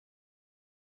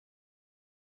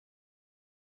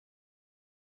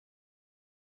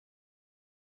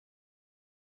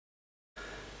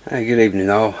Hey, good evening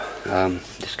all.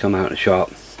 Just come out of the shop.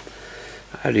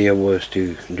 The idea was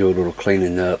to do a little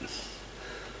cleaning up.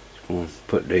 I'm going to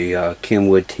put the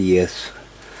Kenwood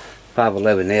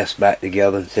TS-511S back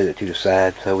together and set it to the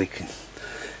side so we can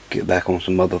get back on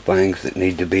some other things that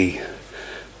need to be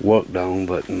worked on.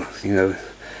 But you know,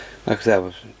 like I said, I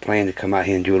was planning to come out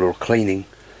here and do a little cleaning,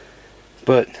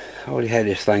 but I already had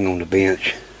this thing on the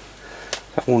bench.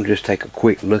 So I want to just take a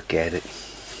quick look at it.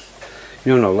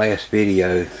 You know, in the last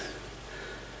video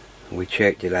we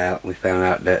checked it out. We found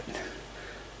out that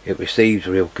it receives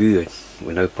real good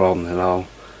with no problem at all.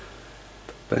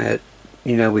 But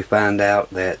you know, we found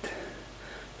out that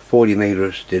 40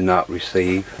 meters did not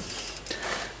receive,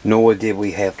 nor did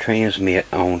we have transmit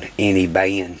on any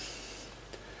band.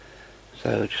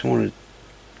 So I just want to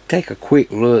take a quick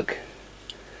look,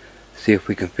 see if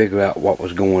we can figure out what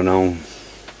was going on.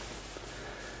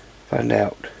 Find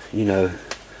out, you know,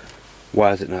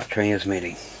 why is it not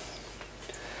transmitting?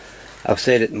 I've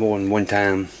said it more than one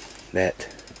time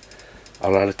that a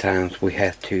lot of times we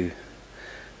have to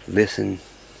listen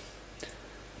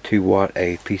to what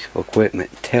a piece of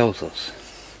equipment tells us.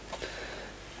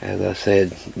 As I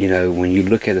said, you know, when you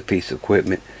look at a piece of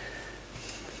equipment,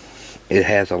 it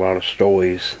has a lot of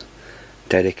stories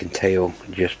that it can tell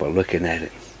just by looking at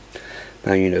it.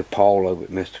 Now, you know, Paul over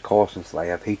at Mr. Carson's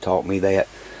lab, he taught me that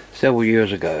several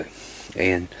years ago,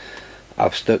 and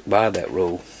I've stuck by that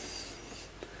rule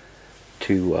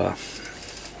to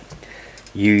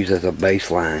use as a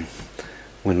baseline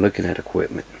when looking at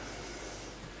equipment.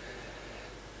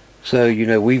 So, you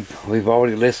know, we've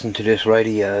already listened to this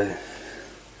radio.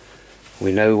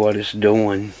 We know what it's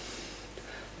doing,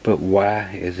 but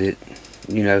why is it,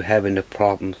 you know, having the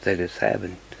problems that it's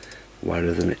having? Why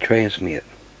doesn't it transmit?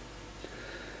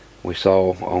 We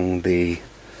saw on the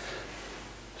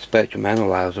spectrum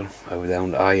analyzer over there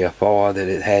on the IFR that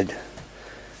it had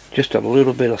just a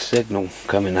little bit of signal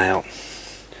coming out.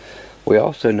 We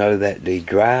also know that the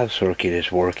drive circuit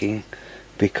is working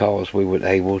because we were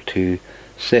able to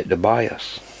set the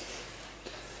bias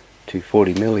to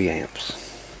 40 milliamps.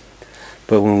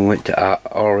 But when we went to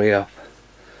RF,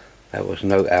 there was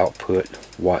no output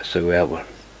whatsoever.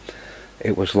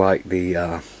 It was like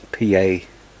the PA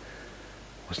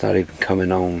was not even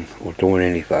coming on or doing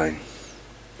anything.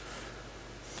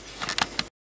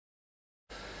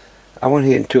 I went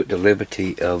ahead and took the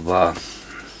liberty of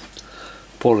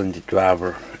pulling the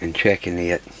driver and checking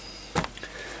it,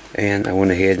 and I went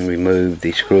ahead and removed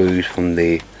the screws from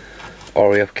the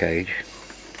RF cage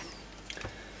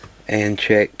and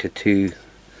checked the two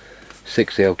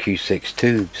 6LQ6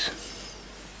 tubes.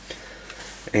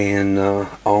 And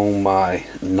on my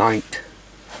 9th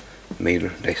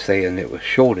meter, they saying it was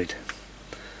shorted,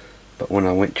 but when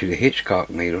I went to the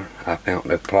Hitchcock meter, I found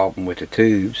no problem with the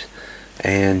tubes,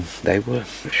 and they were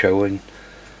showing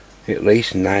at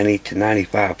least 90 to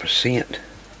 95%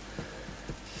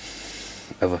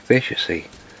 of efficiency.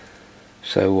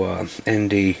 So and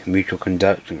the mutual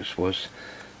conductance was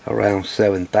around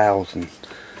 7,000,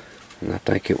 and I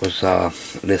think it was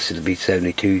listed to be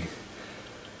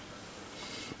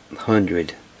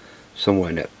 7,200, somewhere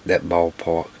in that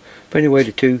ballpark. But anyway,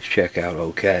 the tubes check out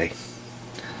okay.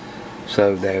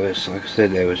 So there was, like I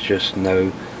said, there was just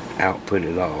no output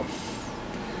at all.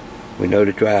 We know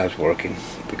the drive's working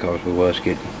because we was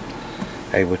getting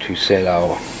able to set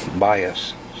our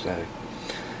bias. So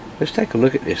let's take a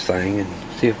look at this thing and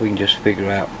see if we can just figure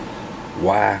out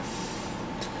why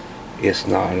it's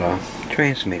not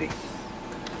transmitting.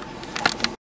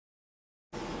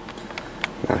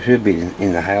 Now, I should be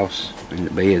in the house, in the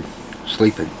bed,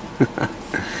 sleeping,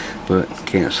 but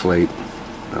can't sleep.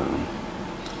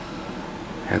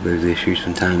 Have those issues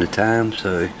from time to time,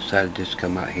 so I decided just to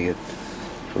come out here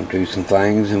and do some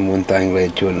things, and one thing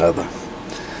led to another.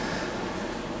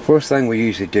 First thing we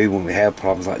usually do when we have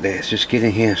problems like that is just get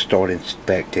in here and start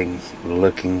inspecting,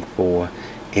 looking for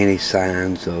any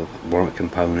signs of burnt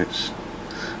components,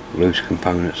 loose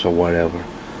components or whatever.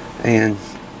 And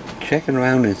checking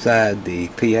around inside the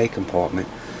PA compartment,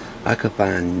 I could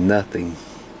find nothing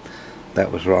that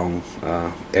was wrong.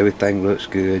 Everything looks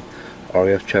good.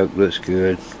 RF choke looks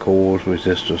good. Coils,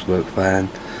 resistors look fine.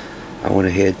 I went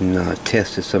ahead and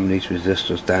tested some of these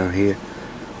resistors down here.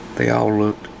 They all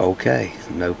looked okay,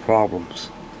 no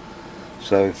problems.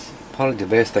 So probably the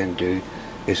best thing to do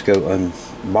is go on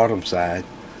the bottom side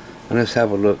and let's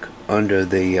have a look under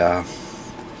the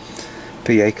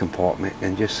PA compartment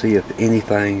and just see if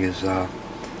anything is,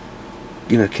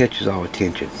 you know, catches our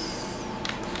attention.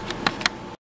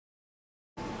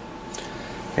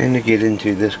 And to get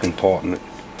into this compartment,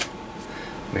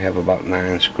 we have about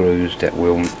 9 screws that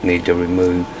we'll need to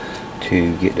remove.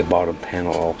 to get the bottom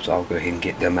panel off, so I'll go ahead and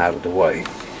get them out of the way.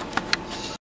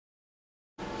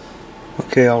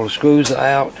 Okay, all the screws are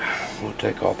out. We'll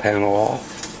take our panel off,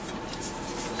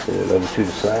 set it over to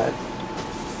the side,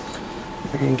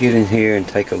 and get in here and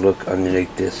take a look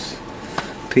underneath this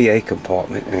PA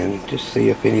compartment and just see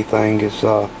if anything is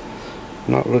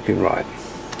not looking right.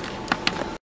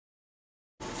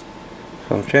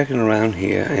 So I'm checking around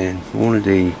here, and one of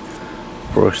the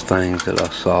first things that I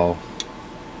saw,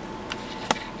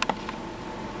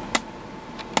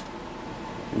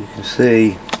 you can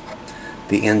see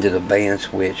the end of the band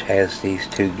switch has these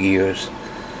two gears.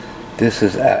 This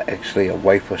is actually a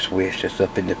wafer switch that's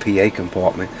up in the PA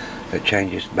compartment that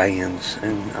changes bands,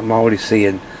 and I'm already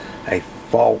seeing a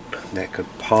fault that could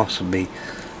possibly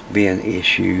be an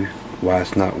issue why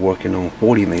it's not working on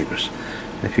 40 meters.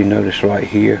 If you notice right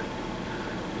here,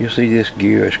 you'll see this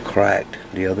gear is cracked,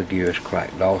 the other gear is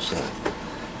cracked also.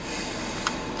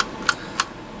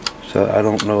 So I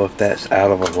don't know if that's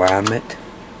out of alignment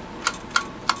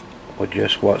or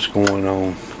just what's going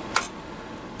on,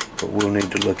 but we'll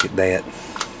need to look at that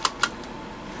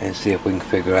and see if we can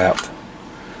figure out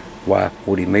why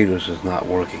 40 meters is not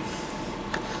working.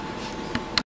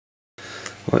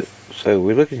 So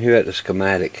we're looking here at the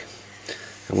schematic,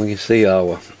 and we can see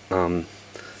our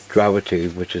driver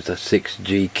tube, which is a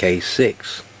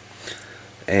 6GK6,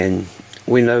 and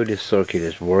we know this circuit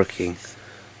is working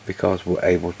because we're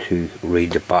able to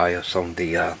read the bias on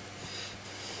the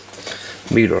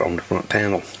meter on the front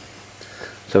panel.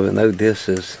 So we know this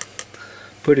is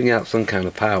putting out some kind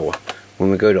of power.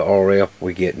 When we go to RF,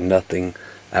 we get nothing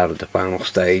out of the final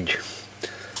stage.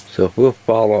 So if we'll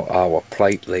follow our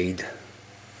plate lead,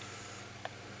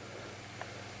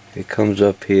 it comes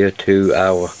up here to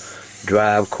our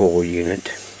drive coil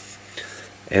unit,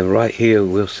 and right here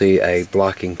we'll see a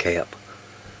blocking cap,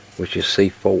 which is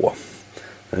C4,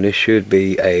 and this should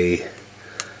be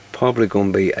probably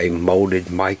going to be a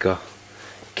molded mica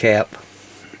cap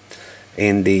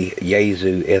in the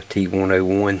Yaesu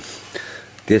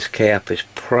FT101. This cap is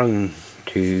prone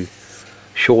to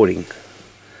shorting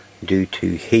due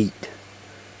to heat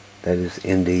that is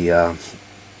in the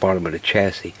bottom of the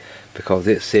chassis, because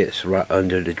it sits right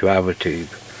under the driver tube.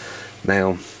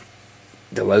 Now,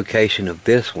 the location of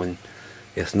this one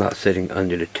is not sitting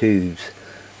under the tubes,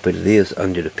 but it is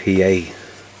under the PA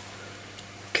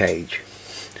cage.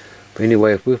 But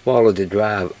anyway, if we follow the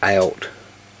drive out,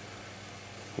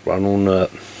 right on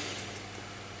up,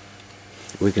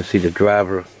 we can see the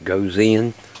driver goes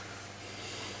in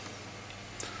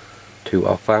to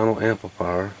our final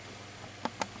amplifier.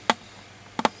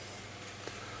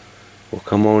 We'll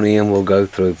come on in, we'll go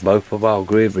through both of our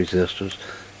grid resistors,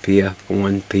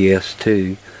 PF1,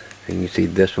 PS2, and you see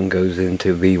this one goes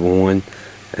into V1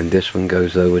 and this one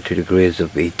goes over to the grids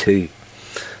of V2.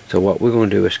 So what we're going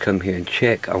to do is come here and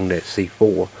check on that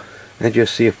C4 and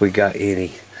just see if we got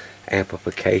any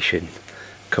amplification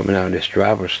coming out of this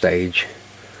driver stage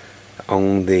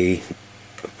on the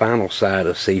final side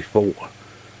of C4,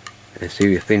 and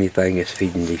see if anything is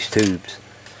feeding these tubes.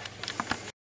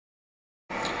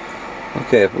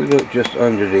 Okay, if we look just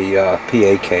under the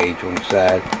PA cage on the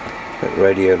side, that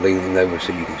radio leaning over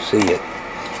so you can see it,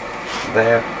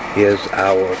 there is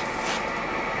our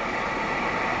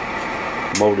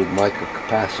molded mica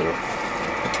capacitor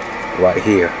right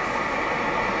here.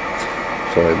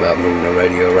 Sorry about moving the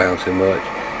radio around so much.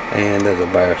 And there's a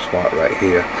bare spot right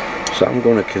here. So I'm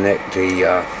going to connect the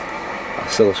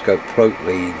oscilloscope probe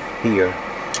lead here,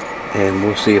 and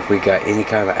we'll see if we got any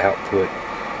kind of output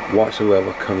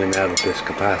whatsoever coming out of this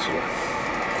capacitor.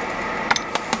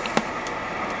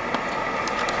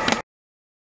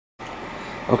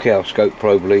 Okay, our scope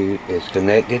probe lead is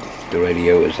connected. The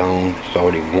radio is on. It's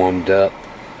already warmed up.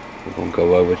 We're going to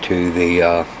go over to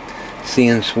the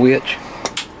CN switch,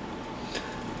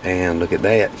 and look at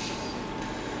that.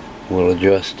 We'll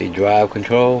adjust the drive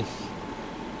control.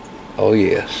 Oh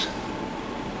yes.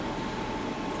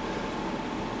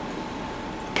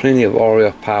 Plenty of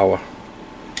RF power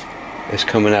is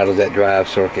coming out of that drive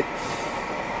circuit,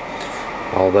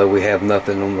 although we have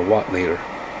nothing on the watt meter.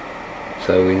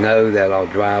 So we know that our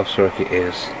drive circuit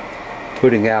is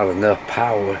putting out enough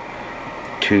power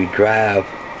to drive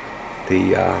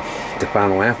the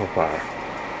final amplifier.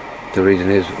 The reason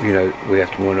is, you know, we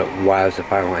have to wonder, why is the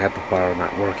final amplifier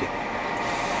not working?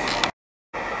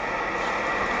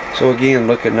 So again,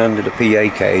 looking under the PA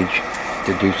cage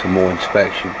to do some more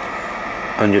inspection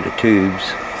under the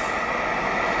tubes.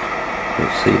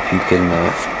 Let's see if you can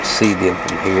see them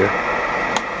from here.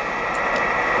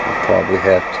 I'll probably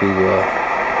have to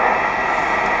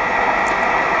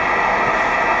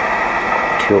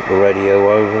tilt the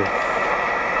radio over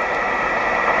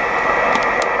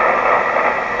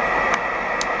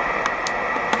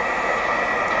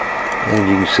And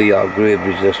you can see our grid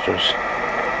resistors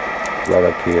right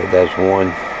up here. There's one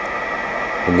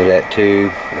under that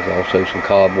tube. There's also some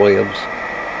cobwebs,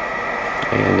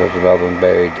 and there's another one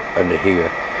buried under here.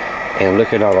 And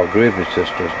looking at our grid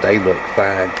resistors, they look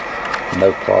fine,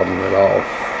 no problem at all.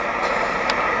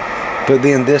 But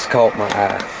then this caught my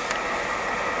eye.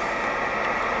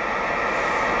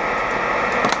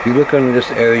 If you look under this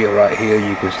area right here,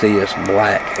 you can see it's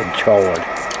black and charred.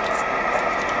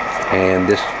 And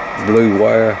this blue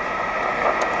wire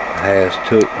has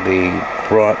took the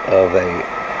brunt of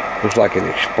looks like an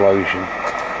explosion.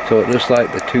 So it looks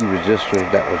like the two resistors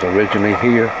that was originally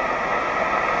here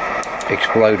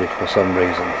exploded for some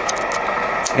reason.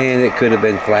 And it could have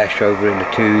been flashed over in the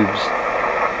tubes,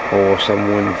 or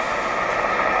someone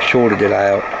shorted it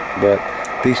out, but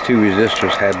these two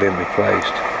resistors have been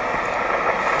replaced.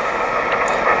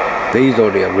 These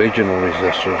are the original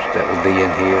resistors that would be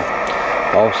in here.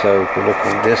 Also, if you look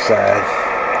on this side,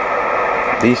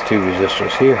 these two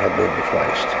resistors here have been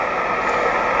replaced.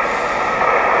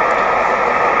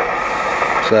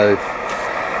 So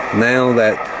now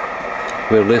that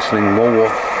we're listening more,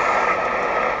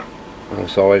 I'm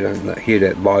sorry, I didn't hear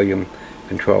that volume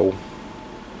control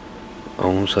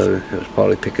on, so it was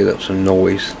probably picking up some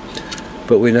noise.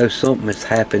 But we know something has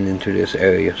happened into this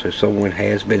area, so someone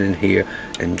has been in here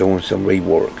and doing some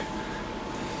rework.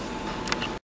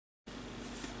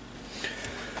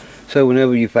 So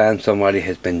whenever you find somebody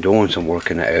has been doing some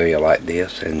work in an area like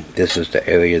this, and this is the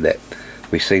area that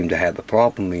we seem to have the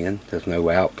problem in, there's no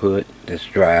output, this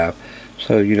drive,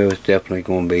 so you know it's definitely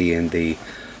going to be in the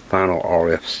final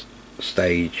RF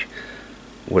stage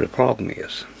where the problem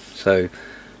is. So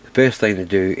the best thing to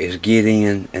do is get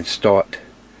in and start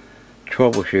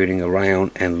troubleshooting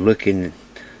around and looking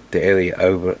the area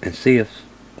over and see if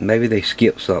maybe they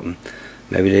skipped something,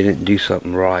 maybe they didn't do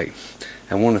something right.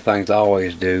 And one of the things I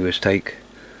always do is take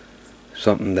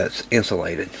something that's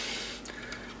insulated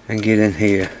and get in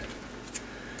here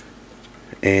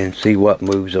and see what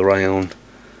moves around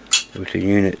with the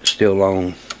unit still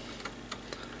on.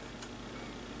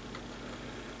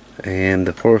 And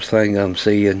the first thing I'm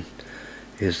seeing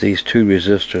is these two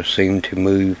resistors seem to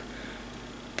move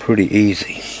pretty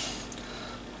easy.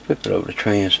 Flip it over to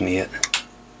transmit.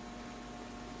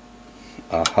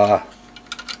 Aha.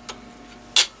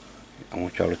 I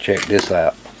want y'all to check this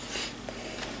out.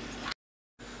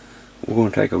 We're going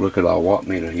to take a look at our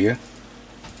wattmeter here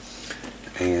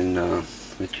and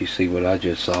let you see what I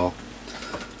just saw.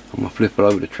 I'm going to flip it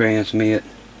over to transmit,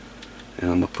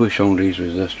 and I'm going to push on these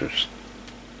resistors.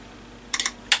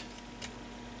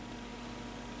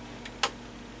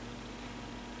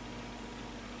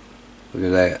 Look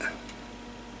at that.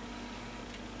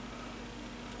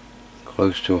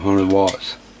 Close to 100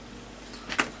 watts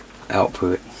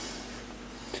output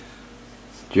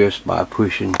just by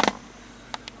pushing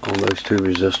on those two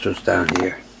resistors down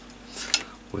here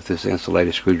with this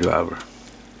insulated screwdriver.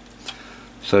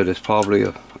 So there's probably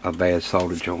a bad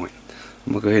solder joint.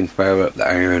 I'm going to go ahead and fire up the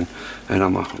iron, and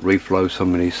I'm going to reflow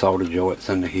some of these solder joints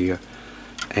into here,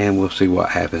 and we'll see what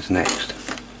happens next.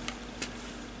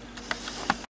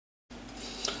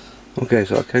 Okay,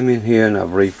 so I came in here and I've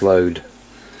reflowed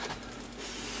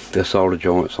the solder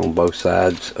joints on both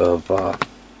sides of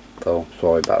oh,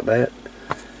 sorry about that.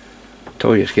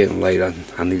 Told you it's getting late.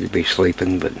 I need to be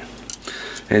sleeping, but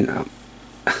and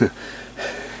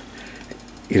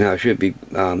you know, I should be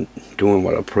doing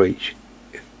what I preach.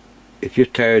 If you're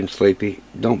tired and sleepy,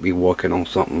 don't be working on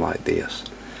something like this.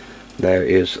 There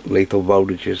is lethal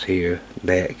voltages here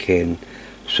that can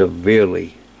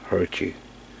severely hurt you,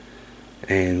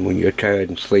 and when you're tired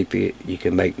and sleepy, you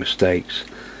can make mistakes,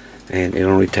 and it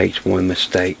only takes one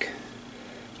mistake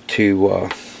to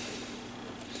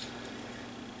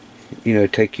you know,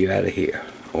 take you out of here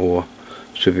or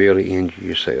severely injure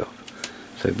yourself.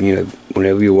 So, you know,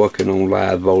 whenever you're working on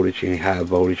live voltage, any high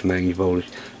voltage, magnitude voltage,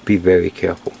 be very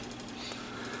careful.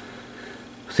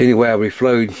 So anyway, I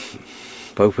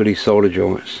reflowed both of these solder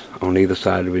joints on either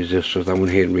side of the resistors. I went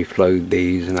ahead and reflowed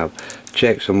these, and I've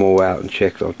checked some more out and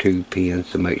checked our two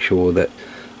pins to make sure that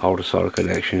all the solder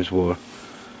connections were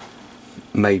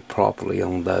made properly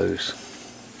on those.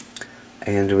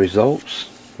 And the results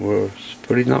were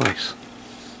pretty nice.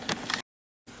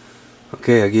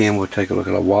 Okay, again, we'll take a look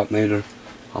at our wattmeter.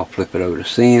 I'll flip it over to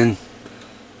send.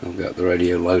 I've got the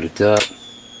radio loaded up,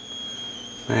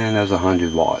 and there's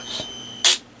 100 watts.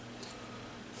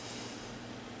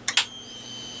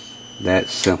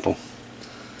 That's simple.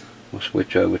 We'll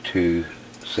switch over to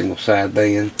single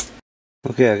sideband.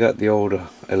 Okay, I got the old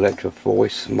Electro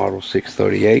Voice model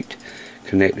 638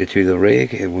 connected to the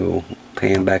rig, and we'll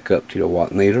pan back up to the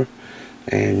wattmeter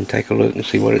and take a look and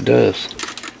see what it does.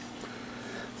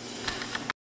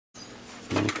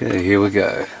 Okay, here we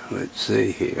go. Let's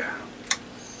see here.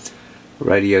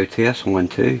 Radio test 1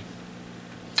 2.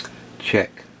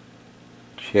 Check.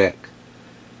 Check.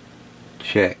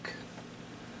 Check.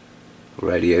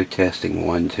 Radio testing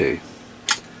 1 2.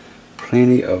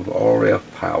 Plenty of RF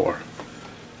power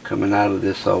coming out of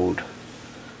this old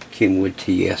Kenwood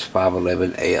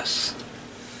TS-511S.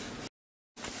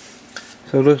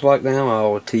 So it looks like now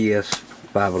our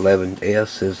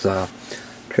TS-511S is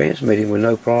transmitting with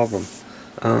no problem.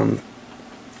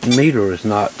 Meter is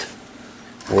not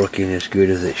working as good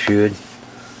as it should.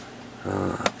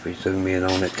 If we zoom in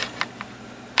on it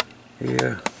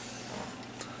here,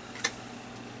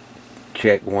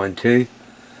 check 1 2. So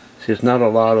there's not a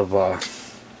lot of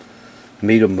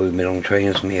meter movement on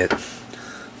transmit,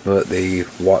 but the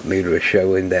watt meter is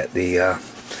showing that the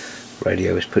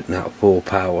radio is putting out full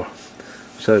power.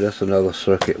 So that's another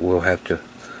circuit we'll have to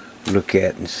look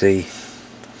at and see.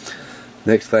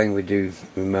 Next thing we do,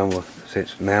 remember,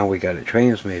 since now we got it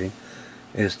transmitting,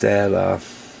 is that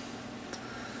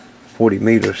 40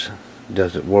 meters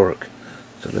doesn't work.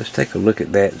 So let's take a look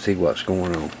at that and see what's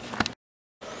going on.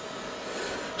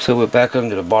 So we're back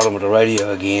under the bottom of the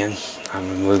radio again. I'm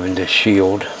removing this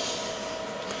shield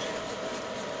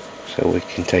so we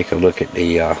can take a look at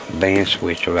the band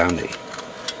switch around the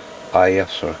IF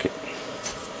circuit.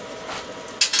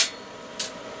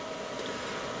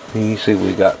 And you see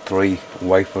we got 3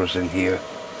 wafers in here.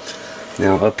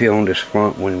 Now up here on this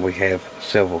front one we have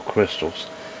several crystals,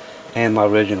 and my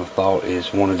original thought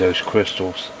is one of those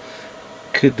crystals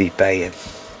could be bad,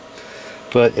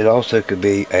 but it also could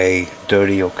be a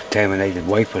dirty or contaminated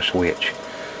wafer switch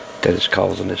that is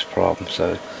causing this problem.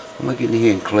 So I'm going to get in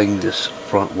here and clean this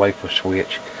front wafer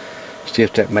switch, see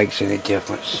if that makes any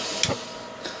difference.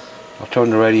 I'll turn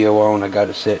the radio on. I got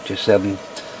it set to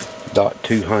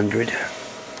 7.200.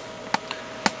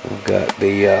 I've got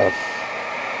the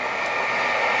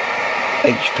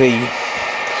HP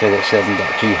set at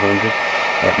 7.200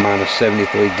 at minus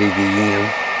 73 dBm.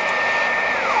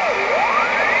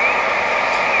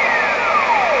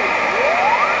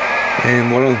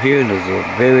 And what I'm hearing is a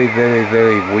very, very,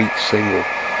 very weak single.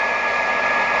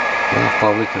 I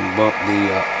probably can bump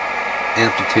the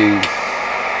amplitude.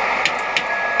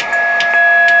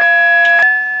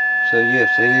 So yes,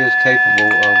 it is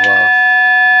capable of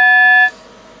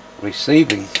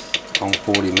receiving on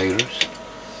 40 meters.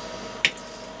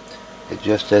 It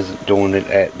just isn't doing it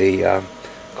at the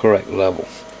correct level.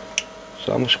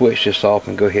 So I'm going to switch this off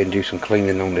and go ahead and do some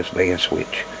cleaning on this band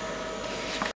switch.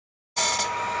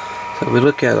 So we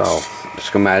look at our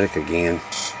schematic again.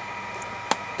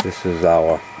 This is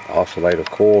our oscillator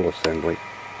coil assembly.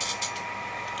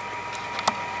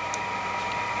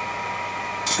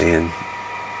 And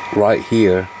right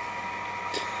here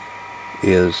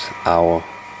is our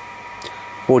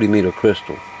 40 meter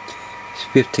crystal. It's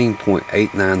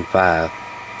 15.895,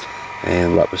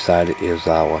 and right beside it is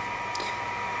our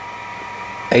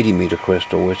 80 meter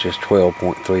crystal, which is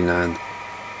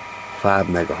 12.395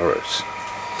 megahertz.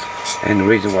 And the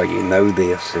reason why you know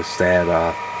this is that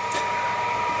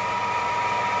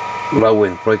low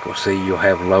in frequency you'll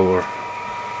have lower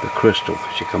the crystal.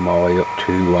 As you come all the way up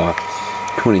to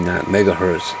 29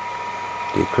 megahertz,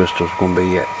 the crystal is going to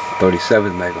be at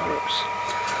 37 megahertz.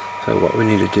 So what we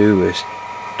need to do is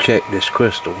check this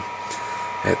crystal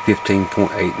at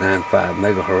 15.895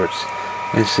 megahertz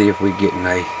and see if we're getting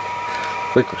a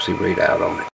frequency readout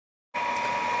on it.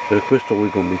 So the crystal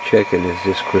we're going to be checking is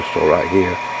this crystal right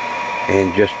here,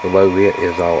 and just below it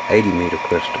is our 80 meter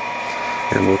crystal.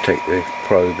 And we'll take the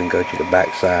probe and go to the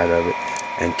back side of it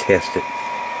and test it.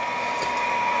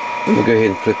 And we'll go ahead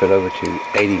and flip it over to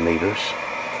 80 meters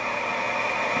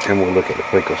and we'll look at the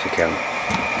frequency counter.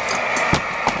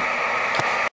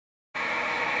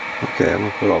 Okay, I'm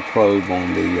going to put our probe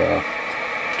on the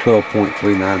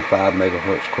 12.395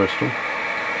 megahertz crystal.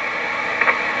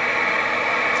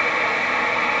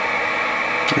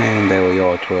 And there we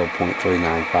are,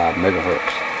 12.395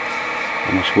 megahertz.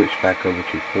 I'm going to switch back over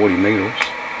to 40 meters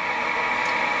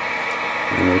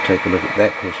and we'll take a look at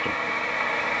that crystal.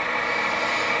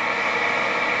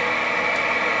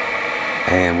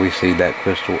 And we see that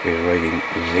crystal is rating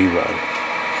 0.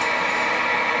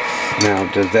 Now,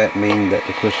 does that mean that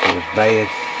the crystal is bad?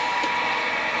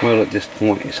 Well, at this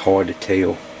point it's hard to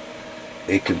tell.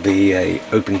 It could be a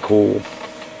open coil.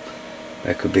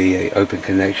 That could be a open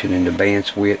connection in the band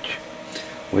switch.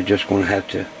 We're just going to have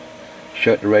to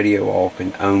shut the radio off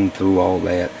and ohm through all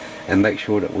that and make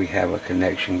sure that we have a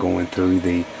connection going through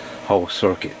the whole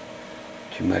circuit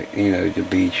to make, to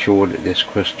be sure that this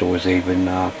crystal is even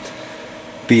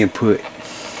being put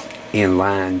in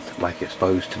line like it's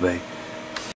supposed to be.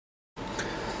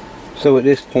 So at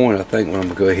this point, I think what I'm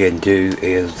going to go ahead and do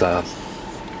is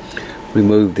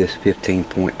remove this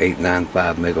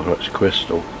 15.895 megahertz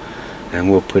crystal, and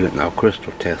we'll put it in our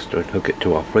crystal tester and hook it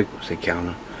to our frequency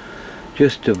counter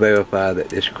just to verify that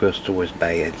this crystal is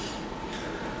bad.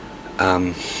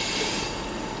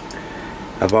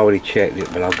 I've already checked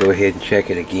it, but I'll go ahead and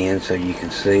check it again so you can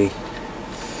see.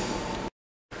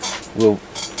 We'll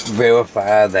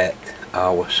verify that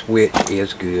our switch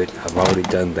is good. I've already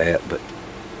done that, but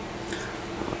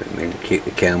I didn't mean to kick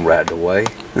the camera out of the way.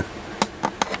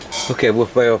 Okay, we'll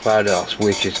verify that our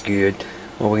switch is good.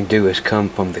 What we can do is come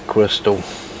from the crystal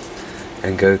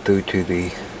and go through to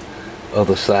the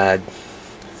other side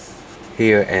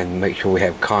here and make sure we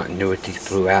have continuity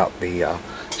throughout the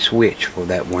switch for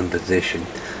that one position,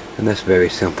 and that's very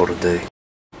simple to do.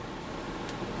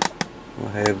 We'll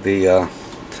have the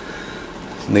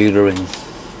meter and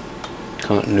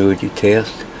continuity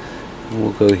test, and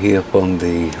we'll go here from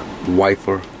the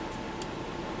wiper.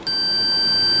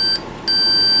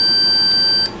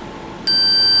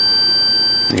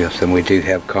 Yes, and we do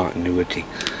have continuity.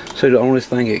 So the only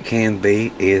thing it can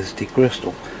be is the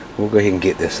crystal. We'll go ahead and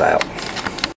get this out.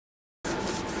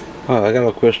 Alright, I got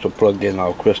our crystal plugged in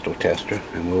our crystal tester,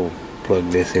 and we'll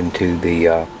plug this into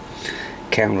the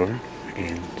counter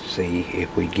and see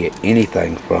if we get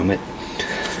anything from it.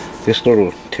 This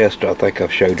little tester, I think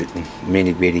I've showed it in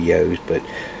many videos, but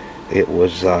it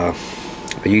was a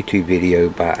YouTube video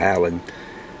by Alan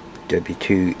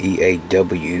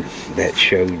W2EAW that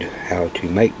showed how to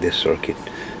make this circuit,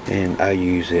 and I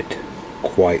use it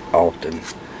quite often.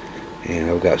 And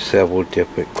I've got several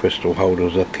different crystal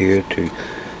holders up here to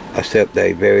accept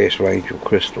a various range of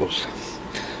crystals.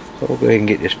 So we'll go ahead and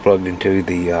get this plugged into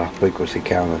the frequency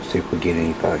counter and see if we get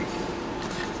anything.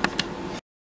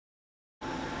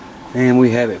 And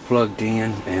we have it plugged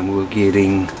in, and we're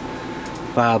getting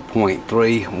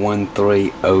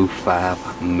 5.31305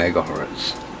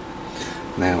 megahertz.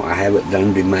 Now I haven't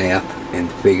done the math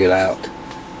and figured out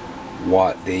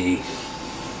what the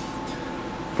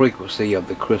frequency of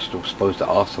the crystal is supposed to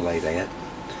oscillate at,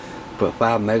 but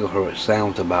 5 megahertz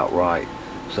sounds about right.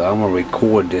 So I'm going to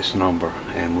record this number,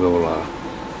 and we'll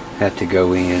have to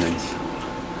go in and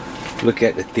look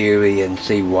at the theory and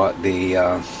see what the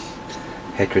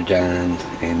heterodyne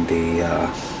and the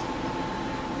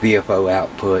VFO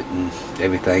output and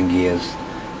everything is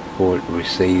for it to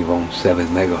receive on 7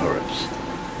 megahertz.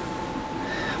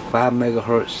 5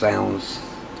 megahertz sounds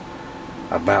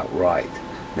about right.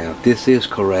 Now if this is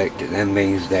correct, that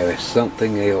means there is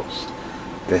something else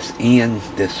that's in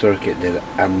this circuit that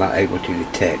I'm not able to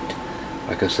detect.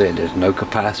 Like I said, there's no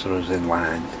capacitors in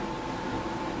line,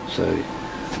 so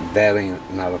that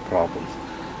ain't not a problem.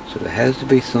 So there has to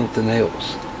be something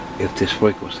else if this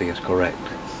frequency is correct.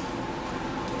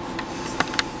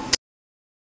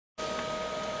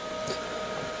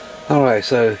 Alright,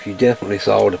 so if you definitely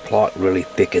saw, the plot really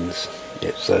thickens.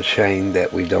 It's a shame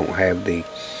that we don't have the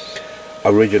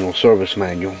original service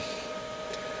manual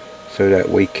so that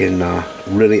we can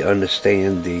really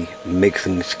understand the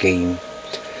mixing scheme.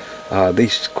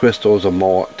 These crystals are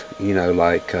marked, you know,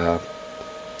 like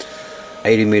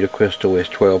 80 meter crystal is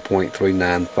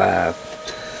 12.395,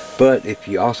 but if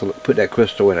you also put that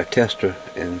crystal in a tester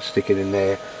and stick it in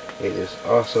there, it is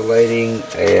oscillating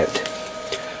at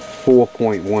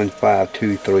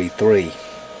 4.15233,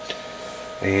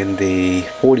 and the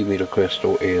 40 meter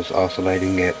crystal is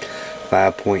oscillating at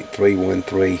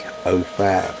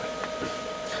 5.31305.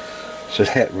 So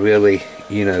that really,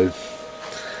 you know,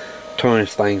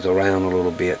 turns things around a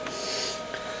little bit.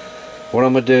 What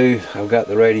I'm going to do, I've got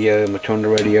the radio, I'm going to turn the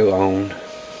radio on,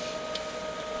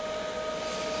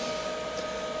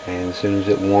 and as soon as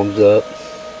it warms up,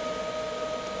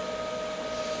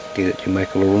 get it to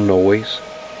make a little noise.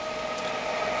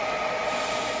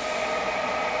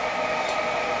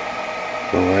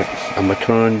 Alright, I'm going to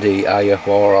turn the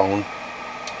IFR on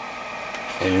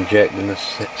and injecting the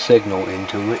signal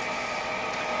into it,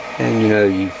 and you know,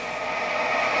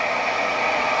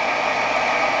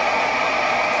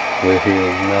 we're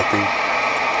hearing nothing.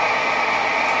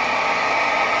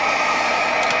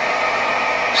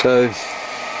 So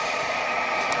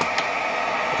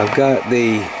I've got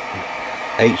the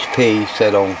HP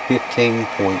set on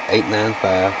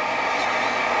 15.895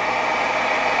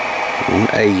 on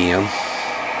AM,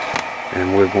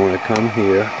 and we're going to come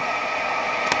here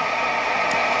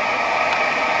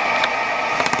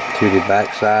to the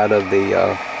back side of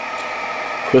the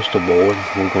crystal board.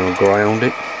 We're going to ground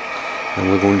it, and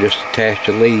we're going to just attach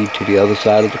the lead to the other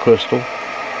side of the crystal,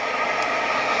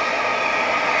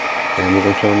 and we're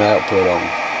going to turn the output on.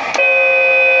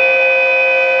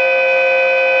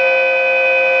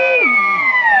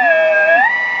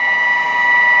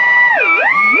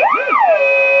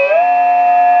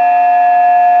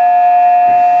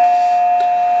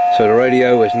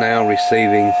 radio is now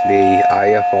receiving the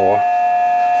IFR,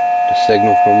 the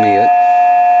signal from it.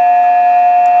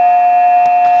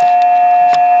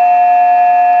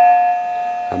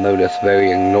 I know that's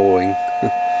very annoying.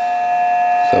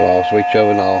 So I'll switch over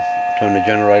and I'll turn the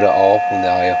generator off on the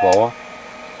IFR.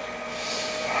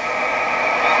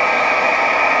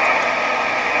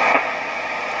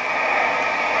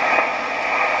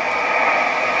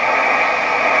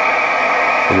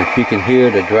 And if you can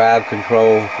hear, the drive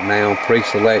control now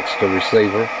pre-selects the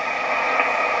receiver.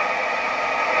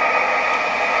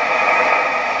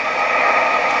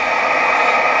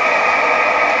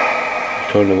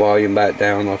 Turn the volume back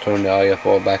down, I'll turn the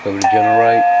IFR back over to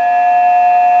generate.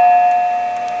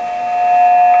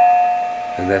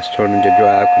 And that's turning to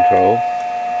drive control.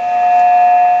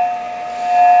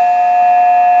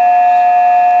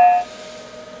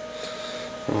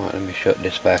 Alright, let me shut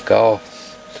this back off.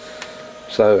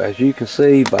 So as you can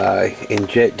see, by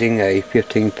injecting a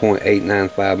 15.895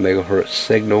 megahertz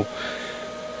signal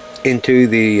into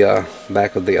the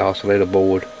back of the oscillator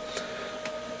board,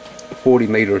 40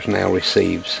 meters now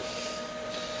receives.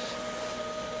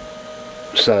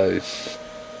 So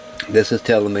this is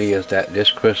telling me is that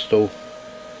this crystal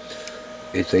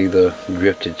is either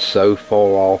drifted so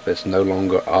far off it's no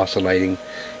longer oscillating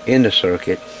in the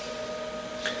circuit.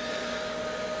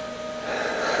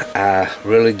 I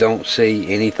really don't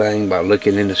see anything by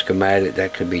looking in the schematic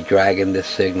that could be dragging this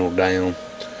signal down.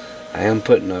 I am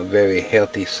putting a very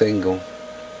healthy signal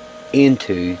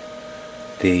into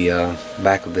the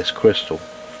back of this crystal.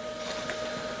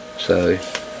 So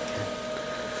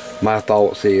my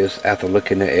thoughts is, after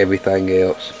looking at everything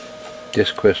else,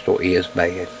 this crystal is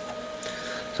bad.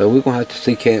 So we're going to have to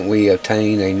see, can't we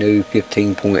obtain a new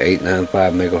 15.895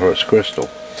 megahertz crystal.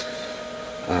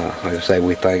 Like I say,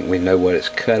 we think we know what it's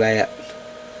cut at,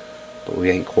 but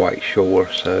we ain't quite sure,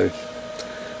 so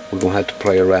we're going to have to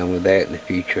play around with that in the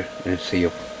future and see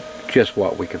just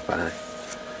what we can find.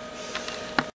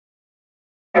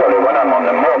 When I'm on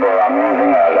the mobile, I'm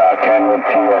using a Kenwood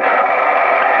TS-511S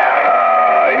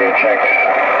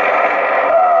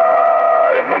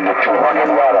with the 200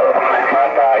 watt, and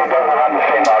it doesn't have the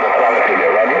same audio quality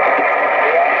there. Ready?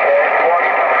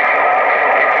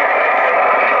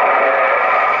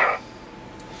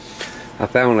 I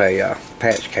found a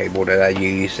patch cable that I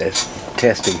used as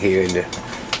testing here in the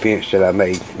bench that I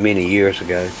made many years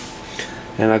ago,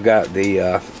 and I got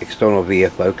the external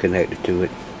VFO connected to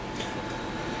it,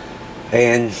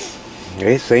 and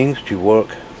it seems to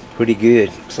work pretty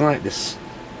good. It's like this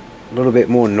little bit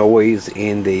more noise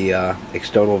in the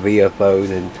external VFO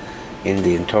than in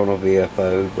the internal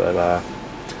VFO, but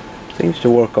seems to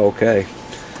work okay.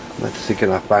 Let's see,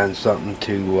 can I find something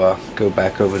to go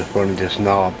back over the front of this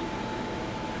knob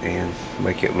and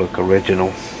make it look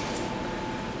original.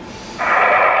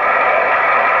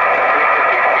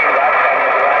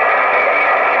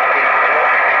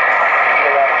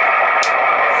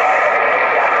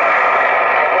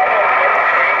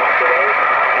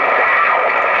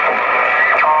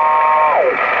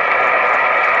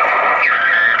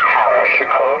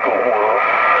 Chicago,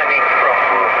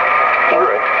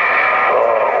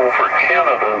 over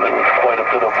Canada, there was quite a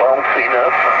bit of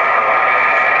bounciness.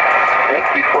 I think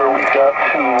before we got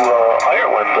to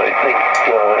Ireland, I think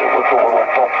it was a little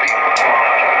bumpy.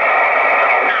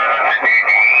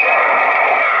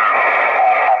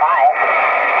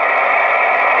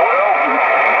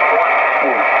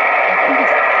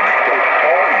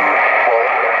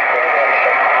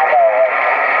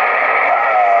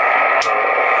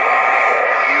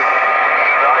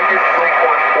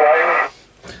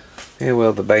 Yeah,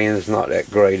 well, the band's not that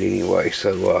great anyway,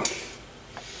 so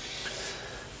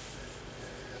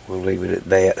we'll leave it at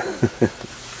that.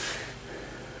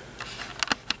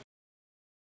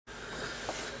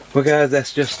 Well, guys,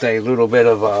 that's just a little bit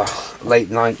of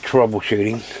late night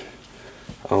troubleshooting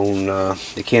on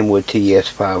the Kenwood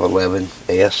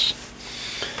TS-511S,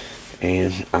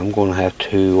 and I'm going to have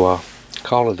to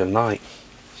call it a night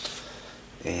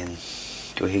and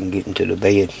go ahead and get into the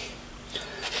bed.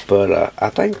 But I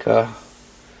think we're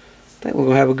going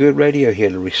to have a good radio here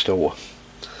to restore.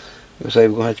 We're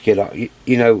going to have to get out,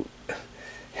 you know,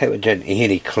 haven't done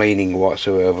any cleaning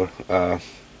whatsoever.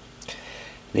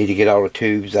 Need to get all the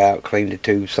tubes out, clean the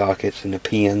tube sockets and the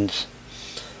pins,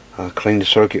 clean the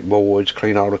circuit boards,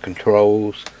 clean all the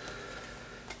controls,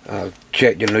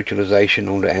 check the neutralization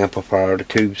on the amplifier. The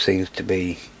tube seems to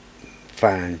be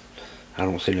fine. I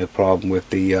don't see no problem with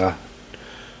the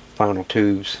final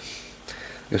tubes.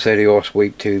 They say they are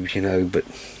sweep tubes, you know, but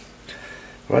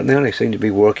right now they seem to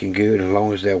be working good. As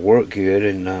long as they'll work good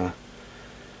and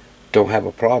don't have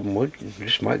a problem, we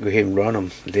just might go ahead and run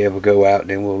them. If they ever go out,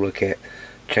 then we'll look at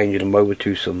changing them over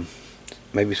to some,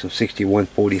 maybe some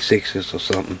 6146s or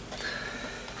something.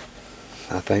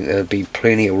 I think there'll be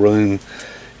plenty of room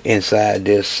inside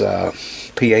this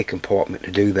PA compartment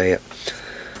to do that.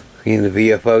 Again, the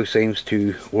VFO seems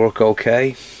to work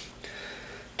okay.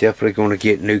 Definitely going to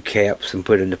get new caps and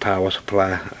put in the power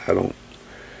supply. I don't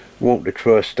want to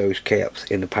trust those caps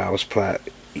in the power supply.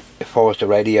 As far as the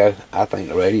radio, I think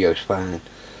the radio's fine.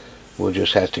 We'll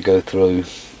just have to go through,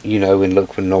 you know, and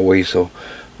look for noise or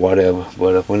whatever.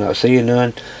 But if we're not seeing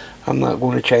none, I'm not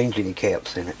going to change any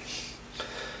caps in it.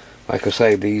 Like I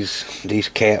say, these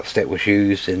caps that was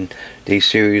used in these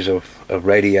series of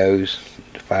radios,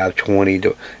 the 520,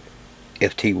 the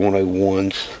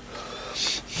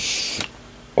FT101s,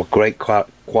 are great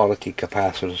quality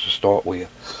capacitors to start with.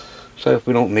 So if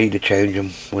we don't need to change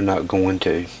them, we're not going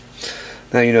to.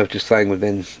 Now, you know, if this thing was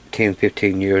been 10,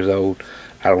 15 years old,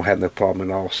 I don't have no problem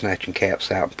at all snatching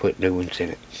caps out and putting new ones in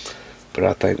it. But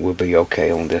I think we'll be okay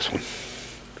on this one.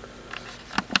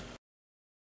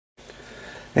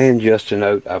 And just a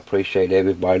note, I appreciate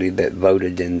everybody that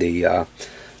voted in the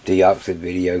Oxford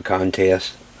video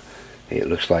contest. It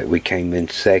looks like we came in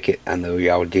second. I know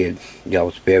y'all did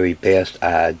y'all's very best.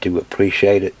 I do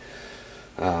appreciate it.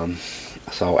 I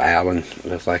saw Alan,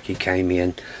 looks like he came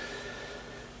in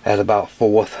at about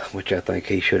 4th, which I think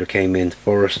he should have came in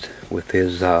first with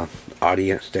his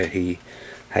audience that he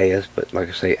has. But like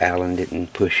I say, Alan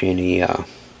didn't push any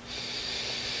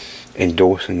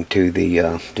endorsing to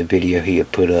the video he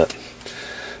had put up.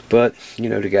 But you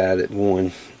know, the guy that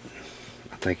won,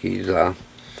 I think he's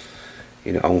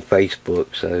you know, on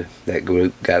Facebook, so that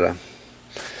group got a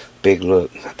big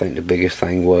look. I think the biggest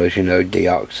thing was, you know, the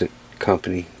Oxford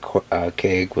company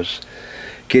keg was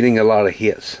getting a lot of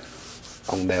hits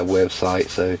on their website,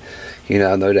 so you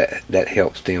know, I know that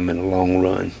helps them in the long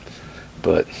run.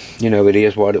 But you know, it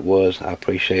is what it was. I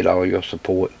appreciate all your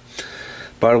support.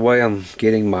 By the way, I'm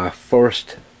getting my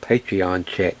first Patreon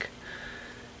check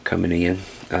coming in,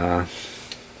 a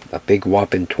big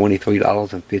whopping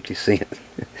 $23.50.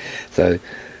 So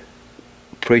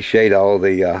appreciate all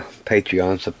the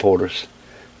Patreon supporters.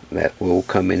 That will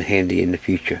come in handy in the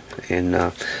future. And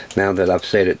now that I've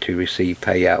set it to receive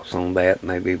payouts on that,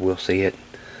 maybe we'll see it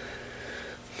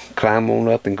climb on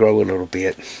up and grow a little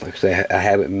bit. Like I say, I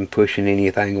haven't been pushing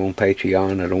anything on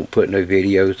Patreon. I don't put no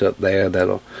videos up there that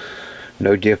are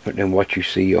no different than what you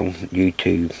see on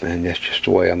YouTube, and that's just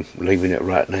the way I'm leaving it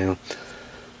right now.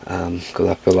 Because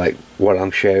I feel like what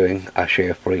I'm sharing, I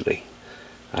share freely.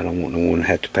 I don't want no one to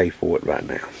have to pay for it right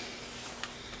now.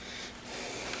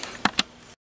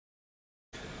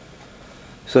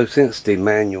 So since the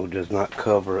manual does not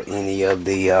cover any of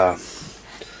the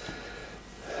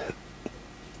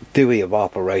theory of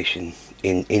operation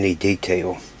in any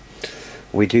detail,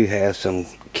 we do have some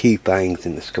key things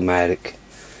in the schematic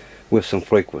with some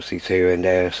frequencies here and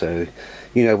there. So,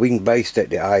 you know, we can base that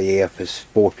the IF is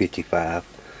 455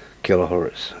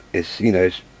 kilohertz. It's, you know,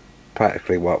 it's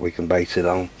practically what we can base it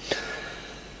on.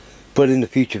 But in the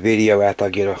future video, after I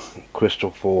get a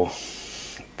crystal for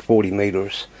 40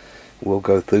 meters, we'll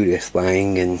go through this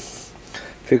thing and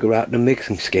figure out the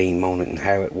mixing scheme on it and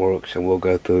how it works, and we'll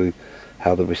go through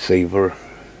how the receiver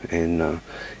and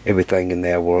everything in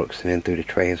there works, and then through the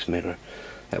transmitter.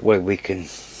 That way we can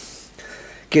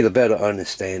get a better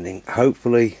understanding.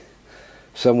 Hopefully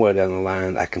somewhere down the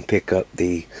line I can pick up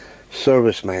the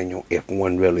service manual if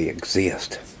one really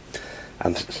exists.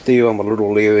 I'm a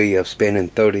little leery of spending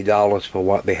 $30 for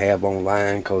what they have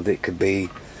online, because it could be,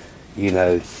 you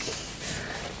know,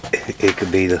 it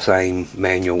could be the same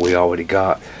manual we already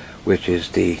got, which is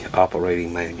the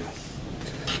operating manual.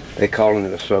 They're calling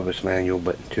it a service manual,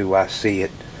 but until I see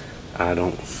it, I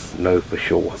don't know for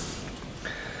sure.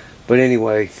 But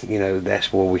anyway, you know,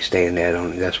 that's where we stand at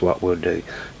on it. That's what we'll do.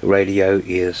 The radio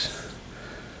is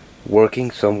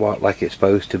working somewhat like it's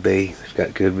supposed to be. It's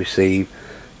got good receive,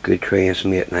 good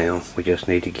transmit now. We just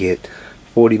need to get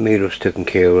 40 meters taken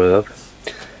care of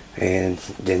and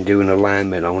then do an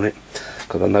alignment on it,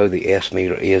 because I know the S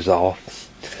meter is off.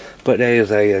 But there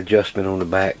is a adjustment on the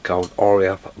back called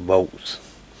RF volts,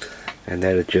 and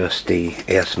that adjusts the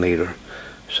S meter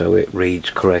so it reads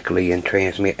correctly in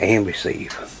transmit and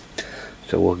receive.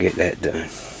 So we'll get that done.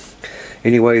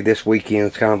 Anyway, this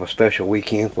weekend is kind of a special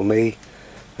weekend for me.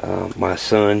 My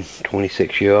son,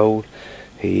 26-year-old,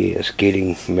 he is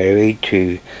getting married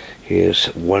to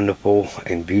his wonderful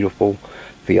and beautiful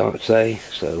fiance.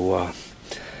 So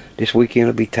this weekend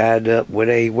will be tied up with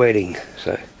a wedding.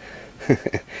 So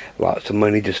lots of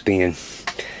money to spend.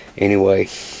 Anyway,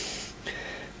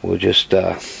 we'll just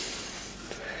you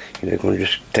They're going to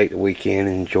just take the weekend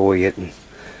and enjoy it, and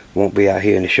won't be out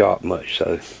here in the shop much.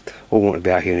 So we won't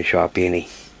be out here in the shop any,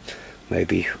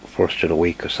 maybe first of the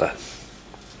week or so.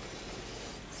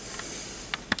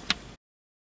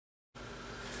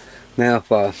 Now,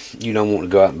 if you don't want to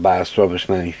go out and buy a service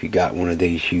manual, if you got one of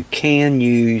these, you can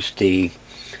use the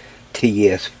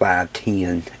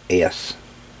TS-511S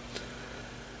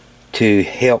to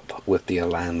help with the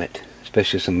alignment,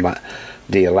 especially some like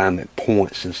the alignment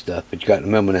points and stuff. But you got to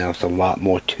remember now, it's a lot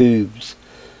more tubes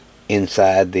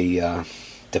inside the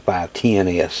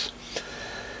 510S.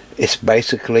 It's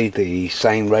basically the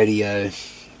same radio,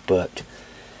 but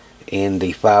in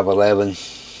the 511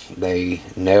 they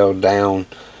narrowed down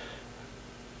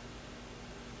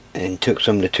and took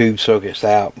some of the tube circuits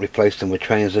out, replaced them with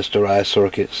transistorized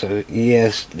circuits. So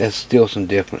yes, there's still some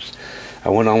difference. I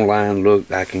went online,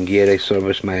 looked, I can get a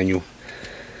service manual.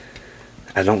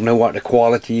 I don't know what the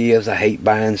quality is. I hate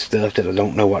buying stuff that I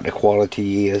don't know what the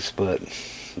quality is, but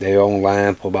they're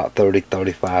online for about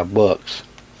 30-35 bucks.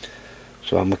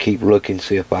 So I'm gonna keep looking,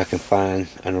 see if I can find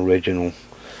an original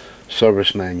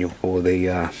service manual for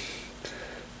the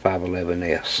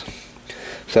 511S.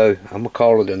 So I'm gonna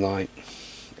call it a night,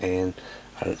 and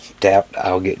I doubt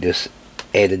I'll get this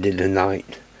edited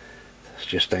tonight. It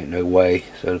just ain't no way.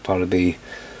 So it'll probably be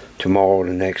tomorrow or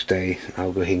the next day.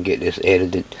 I'll go ahead and get this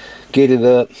edited, get it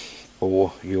up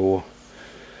for your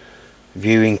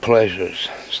viewing pleasures.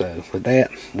 So with that,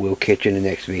 we'll catch you in the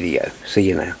next video. See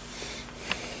you now.